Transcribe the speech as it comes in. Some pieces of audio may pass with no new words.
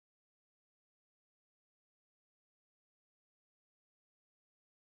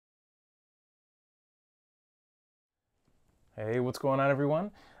Hey, what's going on,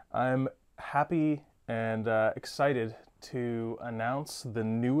 everyone? I'm happy and excited to announce the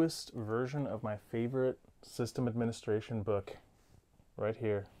newest version of my favorite system administration book right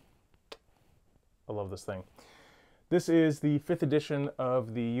here. I love this thing. This is the 5th edition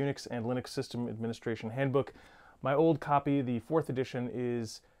of the Unix and Linux System Administration Handbook. My old copy, the 4th edition,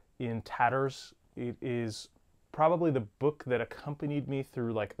 is in tatters. It is probably the book that accompanied me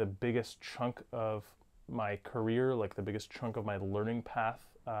through like the biggest chunk of my career, like the biggest chunk of my learning path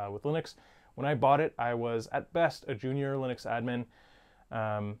with Linux. When I bought it, I was at best a junior Linux admin,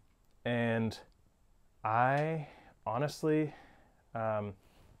 and I honestly,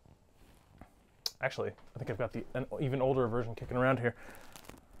 actually, I think I've got an even older version kicking around here.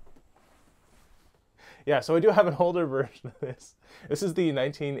 Yeah, so I do have an older version of this. This is the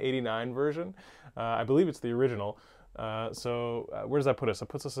 1989 version. I believe it's the original. Where does that put us? It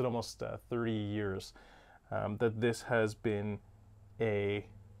puts us at almost 30 years that this has been a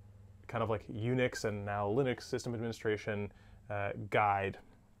kind of like Unix and now Linux system administration guide.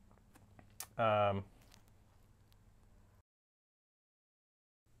 Oh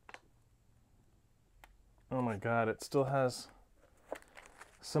my God, it still has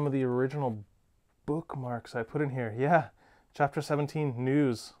some of the original bookmarks I put in here. Yeah, chapter 17,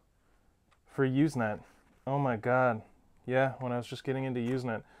 news for Usenet. Oh my God. Yeah, when I was just getting into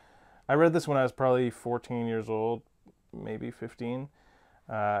Usenet. I read this when I was probably 14 years old, maybe 15.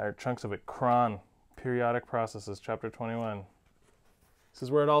 Chunks of it. Cron, periodic processes, chapter 21. This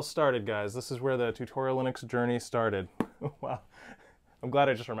is where it all started, guys. This is where the tutorial Linux journey started. Wow. I'm glad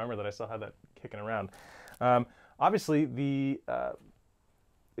I just remembered that I still had that kicking around. Obviously,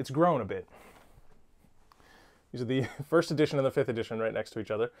 it's grown a bit. These are the 1st edition and the 5th edition right next to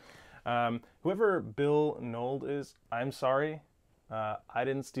each other. Whoever Bill Nold is, I'm sorry. I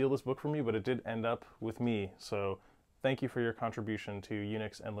didn't steal this book from you, but it did end up with me. So thank you for your contribution to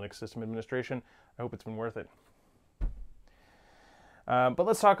Unix and Linux system administration. I hope it's been worth it. But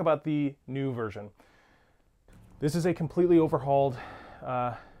let's talk about the new version. This is a completely overhauled,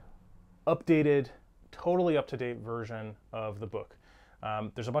 updated, totally up-to-date version of the book.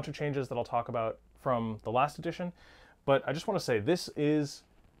 There's a bunch of changes that I'll talk about from the last edition, but I just want to say this is,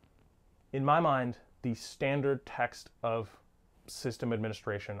 in my mind, the standard text of system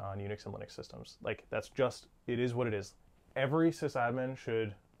administration on Unix and Linux systems. Like, that's just, it is what it is. Every sysadmin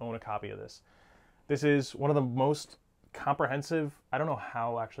should own a copy of this. This is one of the most comprehensive, I don't know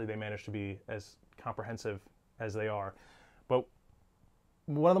how actually they managed to be as comprehensive as they are, but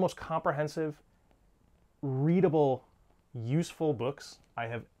one of the most comprehensive, readable, useful books I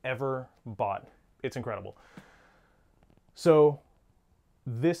have ever bought. It's incredible. So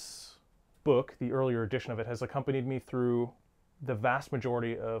this book, the earlier edition of it, has accompanied me through the vast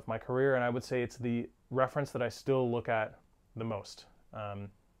majority of my career, and I would say it's the reference that I still look at the most.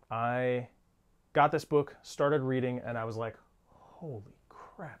 I got this book, started reading, and I was like, holy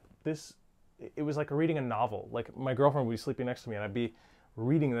crap, it was like reading a novel. Like, my girlfriend would be sleeping next to me, and I'd be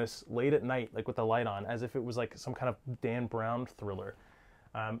reading this late at night, like with the light on, as if it was like some kind of Dan Brown thriller.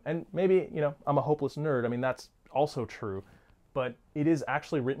 And maybe, you know, I'm a hopeless nerd. I mean, that's also true, but it is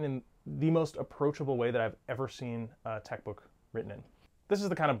actually written in the most approachable way that I've ever seen a tech book written in. This is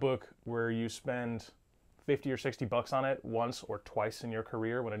the kind of book where you spend 50 or 60 bucks on it once or twice in your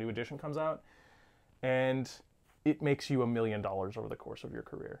career when a new edition comes out, and it makes you $1 million over the course of your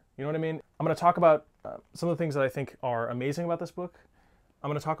career. You know what I mean? I'm going to talk about some of the things that I think are amazing about this book. I'm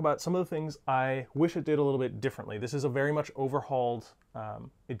going to talk about some of the things I wish it did a little bit differently. This is a very much overhauled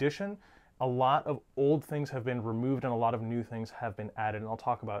edition. A lot of old things have been removed and a lot of new things have been added, and I'll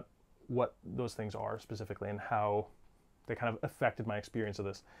talk about what those things are specifically and how they kind of affected my experience of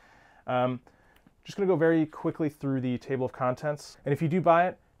this. Just going to go very quickly through the table of contents. And if you do buy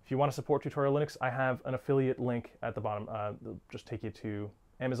it, if you want to support Tutorial Linux, I have an affiliate link at the bottom. It'll just take you to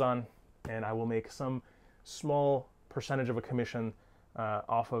Amazon, and I will make some small percentage of a commission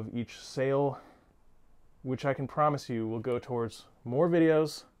off of each sale, which I can promise you will go towards more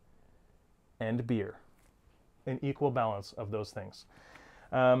videos and beer, an equal balance of those things.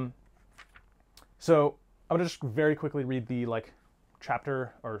 So I'm gonna just very quickly read the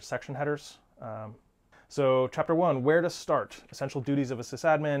chapter or section headers. So chapter 1, where to start, essential duties of a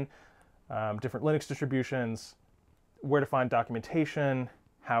sysadmin, different Linux distributions, where to find documentation,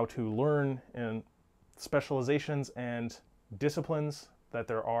 how to learn in specializations and disciplines that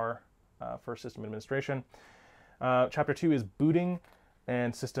there are for system administration. Chapter 2 is booting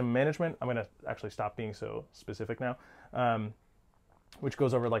and system management. I'm going to actually stop being so specific now, which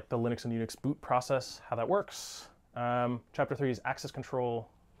goes over like the Linux and Unix boot process, how that works. Chapter 3 is access control,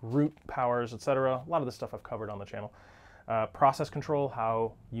 root powers, etc. A lot of this stuff I've covered on the channel. process control,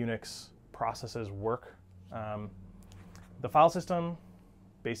 how Unix processes work, the file system,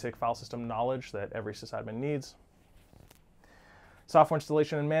 basic file system knowledge that every sysadmin needs, software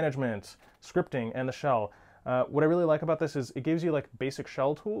installation and management, scripting, and the shell. What I really like about this is it gives you like basic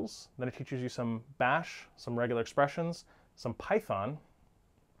shell tools, then it teaches you some bash, some regular expressions, some Python,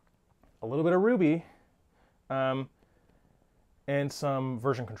 a little bit of Ruby, and some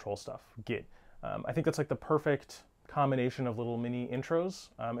version control stuff, Git. I think that's like the perfect combination of little mini intros,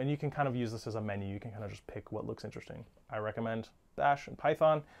 and you can kind of use this as a menu. You can kind of just pick what looks interesting. I recommend Bash and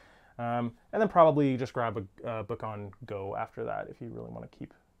Python, and then probably just grab a book on Go after that if you really want to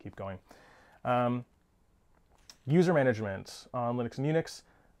keep going. User management on Linux and Unix,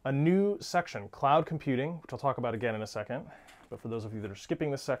 a new section, cloud computing, which I'll talk about again in a second, but for those of you that are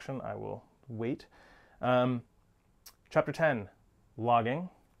skipping this section, I will wait. Chapter 10, logging.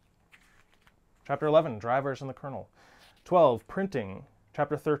 Chapter 11, drivers in the kernel. 12, printing.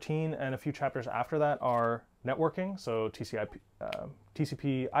 Chapter 13 and a few chapters after that are networking, so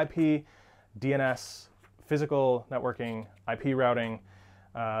TCP, IP, DNS, physical networking, IP routing,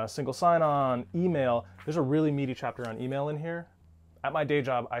 single sign-on, email. There's a really meaty chapter on email in here. At my day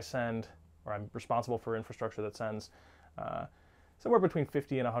job, I'm responsible for infrastructure that sends somewhere between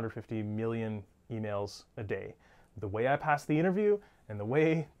 50 and 150 million emails a day. The way I passed the interview and the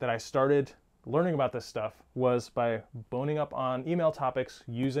way that I started learning about this stuff was by boning up on email topics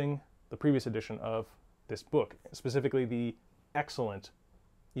using the previous edition of this book, specifically the excellent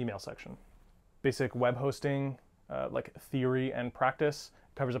email section. Basic web hosting, like theory and practice.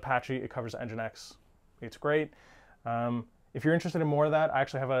 It covers Apache, it covers Nginx. It's great. If you're interested in more of that, I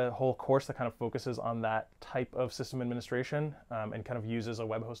actually have a whole course that kind of focuses on that type of system administration and kind of uses a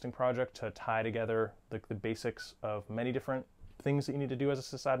web hosting project to tie together the basics of many different things that you need to do as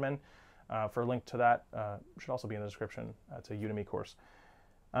a sysadmin. For a link to that, should also be in the description. It's a Udemy course.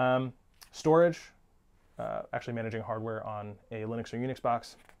 Storage, actually managing hardware on a Linux or Unix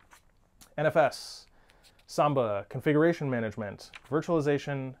box. NFS, Samba, configuration management,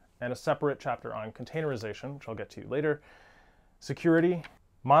 virtualization, and a separate chapter on containerization, which I'll get to later. Security,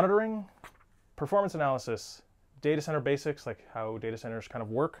 monitoring, performance analysis, data center basics, like how data centers kind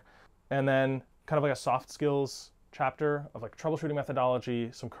of work, and then kind of like a soft skills chapter of like troubleshooting methodology,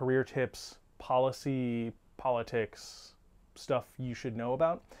 some career tips, policy, politics, stuff you should know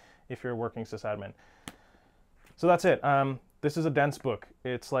about if you're a working sysadmin. So that's it. This is a dense book.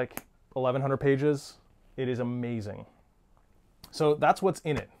 It's like 1,100 pages. It is amazing. So that's what's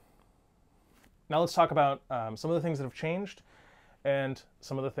in it. Now let's talk about some of the things that have changed and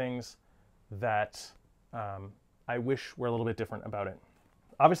some of the things that I wish were a little bit different about it.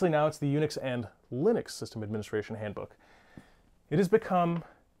 Obviously now it's the Unix and Linux System Administration Handbook. It has become,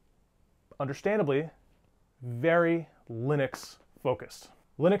 understandably, very Linux focused.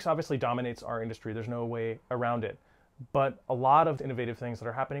 Linux obviously dominates our industry. There's no way around it. But a lot of innovative things that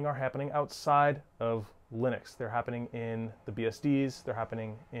are happening outside of Linux. They're happening in the BSDs. They're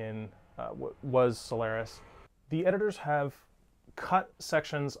happening in what was Solaris. The editors have cut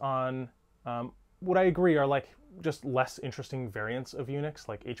sections on what I agree are like just less interesting variants of Unix,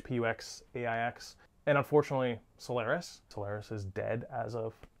 like HPUX, AIX, and unfortunately Solaris. Solaris is dead as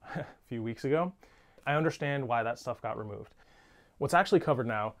of a few weeks ago. I understand why that stuff got removed. What's actually covered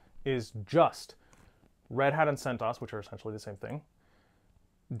now is just Red Hat and CentOS, which are essentially the same thing,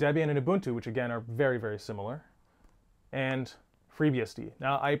 Debian and Ubuntu, which again are very, very similar, and FreeBSD.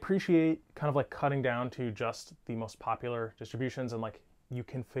 Now, I appreciate kind of like cutting down to just the most popular distributions, and like you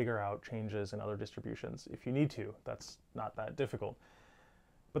can figure out changes in other distributions if you need to. That's not that difficult.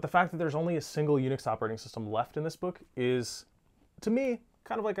 But the fact that there's only a single Unix operating system left in this book is, to me,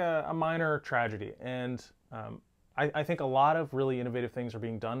 kind of like a minor tragedy. And I think a lot of really innovative things are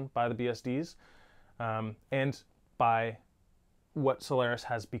being done by the BSDs and by what Solaris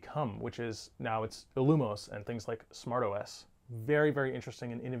has become, which is now it's Illumos and things like SmartOS. Very, very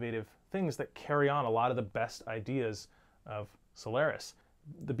interesting and innovative things that carry on a lot of the best ideas of Solaris.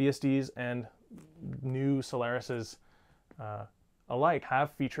 The BSDs and new Solarises alike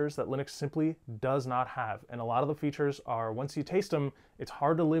have features that Linux simply does not have. And a lot of the features are, once you taste them, it's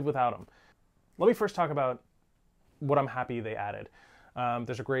hard to live without them. Let me first talk about what I'm happy they added.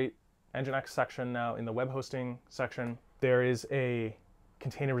 There's a great Nginx section now in the web hosting section. There is a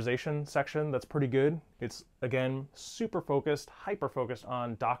containerization section that's pretty good. It's, again, super focused, hyper-focused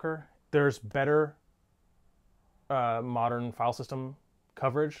on Docker. There's better modern file system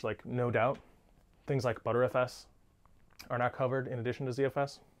coverage, like no doubt. Things like ButterFS are now covered in addition to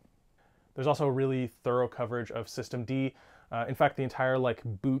ZFS. There's also really thorough coverage of systemd. In fact, the entire like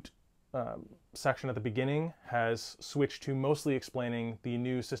boot section at the beginning has switched to mostly explaining the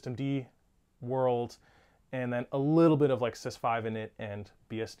new systemd world, and then a little bit of like sys5 init and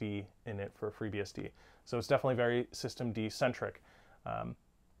BSD init for FreeBSD. So it's definitely very systemd centric.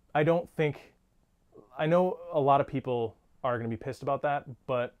 I know a lot of people are going to be pissed about that,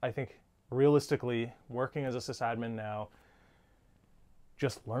 but I think realistically, working as a sysadmin now,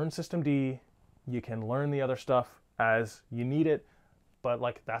 just learn systemd. You can learn the other stuff as you need it, but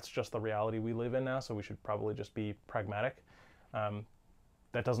like that's just the reality we live in now, so we should probably just be pragmatic.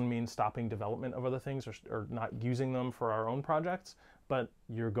 That doesn't mean stopping development of other things or not using them for our own projects, but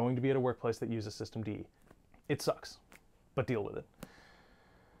you're going to be at a workplace that uses systemd. It sucks, but deal with it.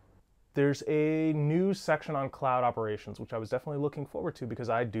 There's a new section on cloud operations, which I was definitely looking forward to because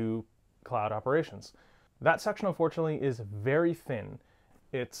I do cloud operations. That section, unfortunately, is very thin.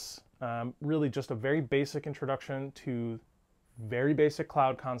 It's really just a very basic introduction to very basic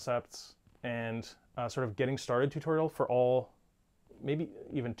cloud concepts and sort of getting started tutorial for all, maybe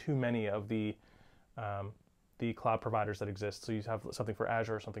even too many of the cloud providers that exist. So you have something for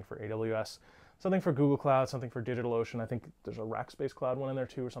Azure, something for AWS, something for Google Cloud, something for DigitalOcean. I think there's a Rackspace Cloud one in there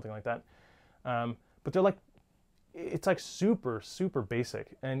too, or something like that. But they're like, it's like super, super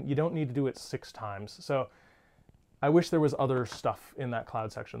basic, and you don't need to do it 6 times. So I wish there was other stuff in that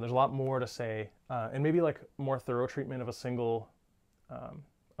cloud section. There's a lot more to say, and maybe like more thorough treatment of a single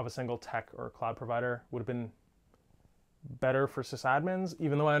tech or cloud provider would have been better for sysadmins,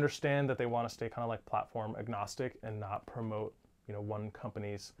 even though I understand that they want to stay kind of like platform agnostic and not promote, you know, one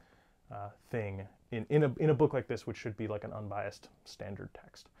company's thing in a book like this, which should be like an unbiased standard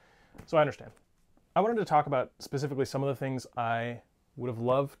text. So I understand. I wanted to talk about specifically some of the things I would have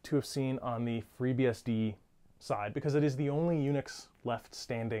loved to have seen on the FreeBSD side, because it is the only Unix left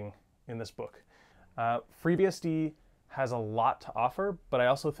standing in this book. FreeBSD has a lot to offer, but I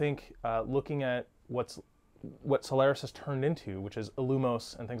also think looking at what Solaris has turned into, which is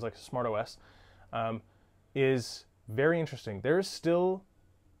Illumos and things like SmartOS, is very interesting. There is still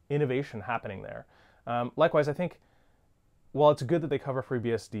innovation happening there. Likewise, I think while it's good that they cover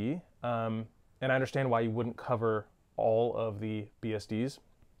FreeBSD, and I understand why you wouldn't cover all of the BSDs,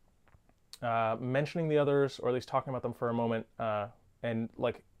 mentioning the others, or at least talking about them for a moment, and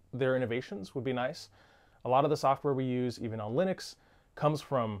like their innovations would be nice. A lot of the software we use, even on Linux, comes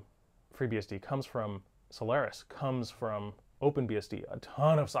from FreeBSD, comes from Solaris, comes from OpenBSD. A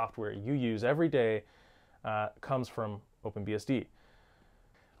ton of software you use every day comes from OpenBSD.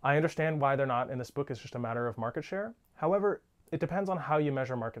 I understand why they're not in this book. It's just a matter of market share. However, it depends on how you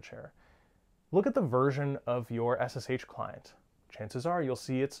measure market share. Look at the version of your SSH client. Chances are you'll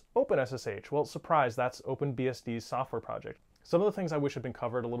see it's OpenSSH. Well, surprise, that's OpenBSD's software project. Some of the things I wish had been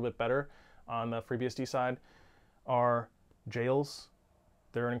covered a little bit better on the FreeBSD side are jails.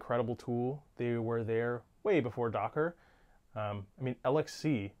 They're an incredible tool. They were there way before Docker. I mean,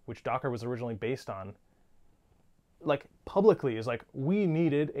 LXC, which Docker was originally based on, like publicly is like, we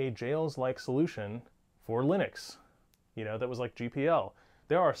needed a jails-like solution for Linux, you know, that was like GPL.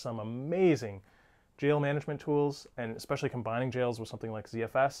 There are some amazing jail management tools, and especially combining jails with something like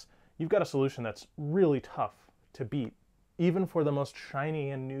ZFS. You've got a solution that's really tough to beat, even for the most shiny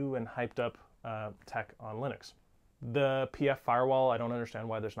and new and hyped up tech on Linux. The PF firewall, I don't understand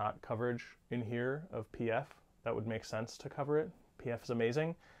why there's not coverage in here of PF. That would make sense to cover it. PF is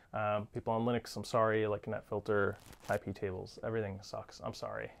amazing. People on Linux, I'm sorry, like NetFilter, IP tables, everything sucks. I'm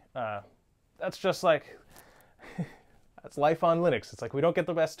sorry. That's just like, that's life on Linux. It's like we don't get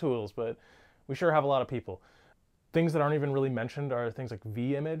the best tools, but we sure have a lot of people. Things that aren't even really mentioned are things like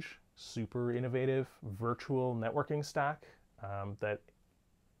vimage, super innovative virtual networking stack that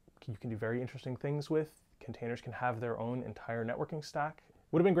you can do very interesting things with. Containers can have their own entire networking stack.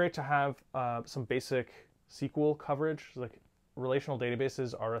 Would have been great to have some basic SQL coverage. Like relational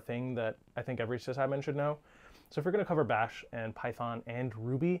databases are a thing that I think every sysadmin should know. So if you're going to cover Bash and Python and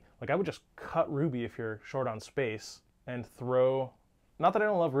Ruby, like I would just cut Ruby if you're short on space and throw, not that I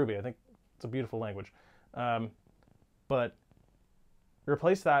don't love Ruby, I think it's a beautiful language, but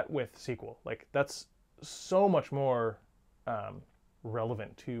replace that with SQL. Like that's so much more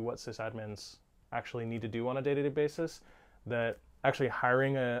relevant to what sysadmins actually need to do on a day-to-day basis, that actually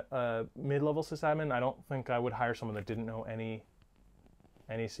hiring a mid-level sysadmin, I don't think I would hire someone that didn't know any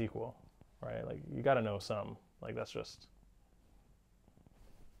SQL, right? Like you got to know some. Like that's just,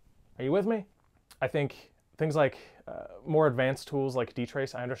 are you with me? I think things like more advanced tools like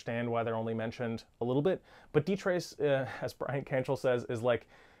dtrace, I understand why they're only mentioned a little bit, but dtrace, as Brian Cantrell says, is like,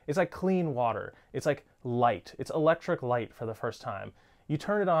 it's like clean water. It's like light. It's electric light for the first time. You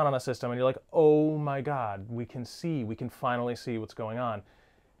turn it on a system and you're like, oh my God, we can finally see what's going on.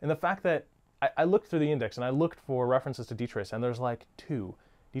 And the fact that I looked through the index and I looked for references to dtrace, and there's like 2.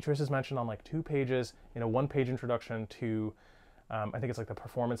 Dtrace is mentioned on like 2 pages in a 1-page introduction to, I think it's like the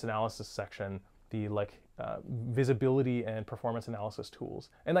performance analysis section, the like visibility and performance analysis tools.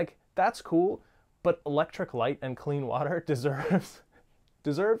 And like, that's cool, but electric light and clean water deserves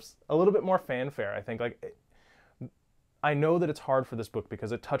a little bit more fanfare, I think. Like, I know that it's hard for this book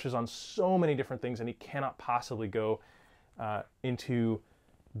because it touches on so many different things and you cannot possibly go into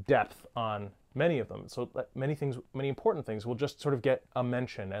depth on many of them. So many things, many important things will just sort of get a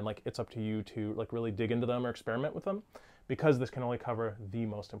mention, and like it's up to you to like really dig into them or experiment with them, because this can only cover the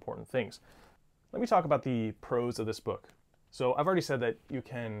most important things. Let me talk about the pros of this book. So I've already said that you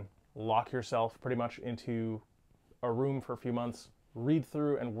can lock yourself pretty much into a room for a few months, read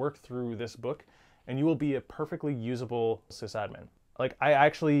through and work through this book, and you will be a perfectly usable sysadmin. Like, I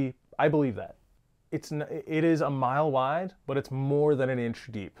believe that. It is a mile wide, but it's more than an inch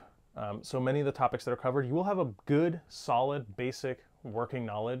deep. So many of the topics that are covered, you will have a good, solid, basic working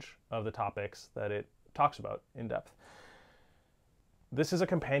knowledge of the topics that it talks about in depth. This is a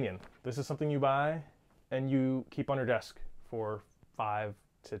companion. This is something you buy and you keep on your desk for 5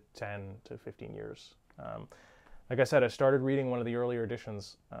 to 10 to 15 years. Like I said, I started reading one of the earlier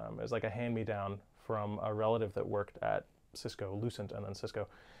editions as like a hand-me-down from a relative that worked at Cisco, Lucent, and then Cisco.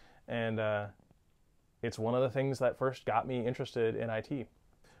 And it's one of the things that first got me interested in IT.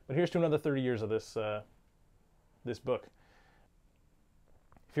 But here's to another 30 years of this book.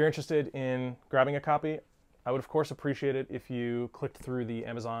 If you're interested in grabbing a copy, I would of course appreciate it if you clicked through the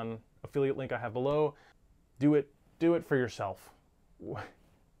Amazon affiliate link I have below. Do it for yourself.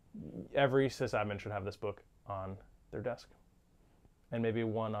 Every sysadmin should have this book on their desk, and maybe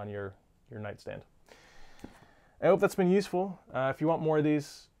one on your nightstand. I hope that's been useful. If you want more of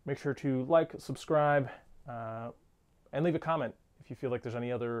these, make sure to like, subscribe, and leave a comment if you feel like there's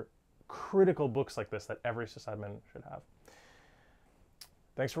any other critical books like this that every sysadmin should have.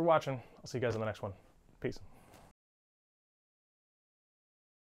 Thanks for watching. I'll see you guys in the next one. Peace.